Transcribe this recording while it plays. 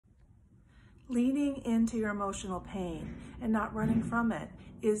Leaning into your emotional pain and not running from it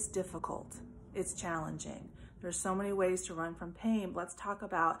is difficult. It's challenging. There's so many ways to run from pain, but let's talk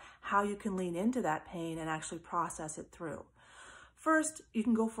about how you can lean into that pain and actually process it through. First, you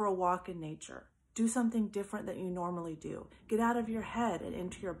can go for a walk in nature. Do something different than you normally do. Get out of your head and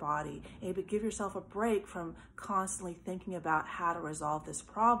into your body, and give yourself a break from constantly thinking about how to resolve this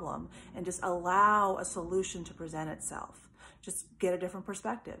problem, and just allow a solution to present itself. Just get a different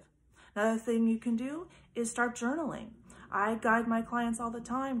perspective. Another thing you can do is start journaling. I guide my clients all the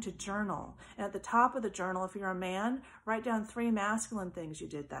time to journal. And at the top of the journal, if you're a man, write down 3 masculine things you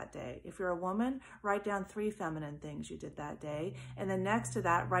did that day. If you're a woman, write down 3 feminine things you did that day. And then next to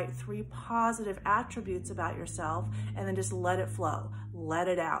that, write 3 positive attributes about yourself, and then just let it flow. Let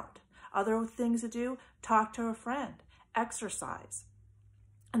it out. Other things to do, talk to a friend, exercise.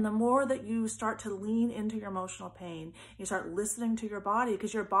 And the more that you start to lean into your emotional pain, you start listening to your body,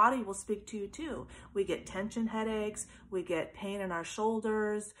 because your body will speak to you too. We get tension headaches, we get pain in our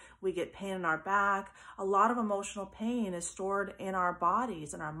shoulders, we get pain in our back. A lot of emotional pain is stored in our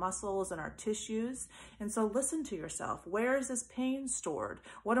bodies, in our muscles, and our tissues. And so listen to yourself. Where is this pain stored?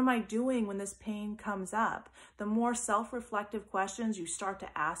 What am I doing when this pain comes up? The more self-reflective questions you start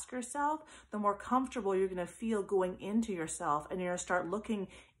to ask yourself, the more comfortable you're going to feel going into yourself, and you're going to start looking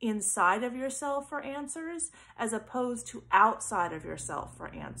inside of yourself for answers as opposed to outside of yourself for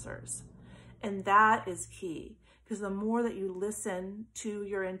answers. And that is key, because the more that you listen to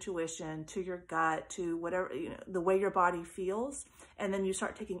your intuition, to your gut, to whatever, the way your body feels, and then you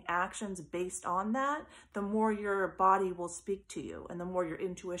start taking actions based on that, the more your body will speak to you and the more your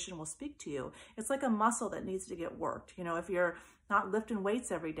intuition will speak to you. It's like a muscle that needs to get worked. If you're not lifting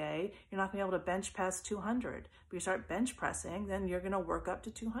weights every day, you're not gonna be able to bench press 200. But you start bench pressing, then you're gonna work up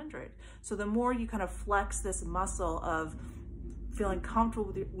to 200. So the more you kind of flex this muscle of feeling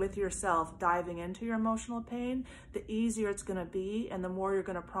comfortable with yourself diving into your emotional pain, the easier it's gonna be, and the more you're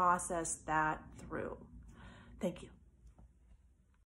gonna process that through. Thank you.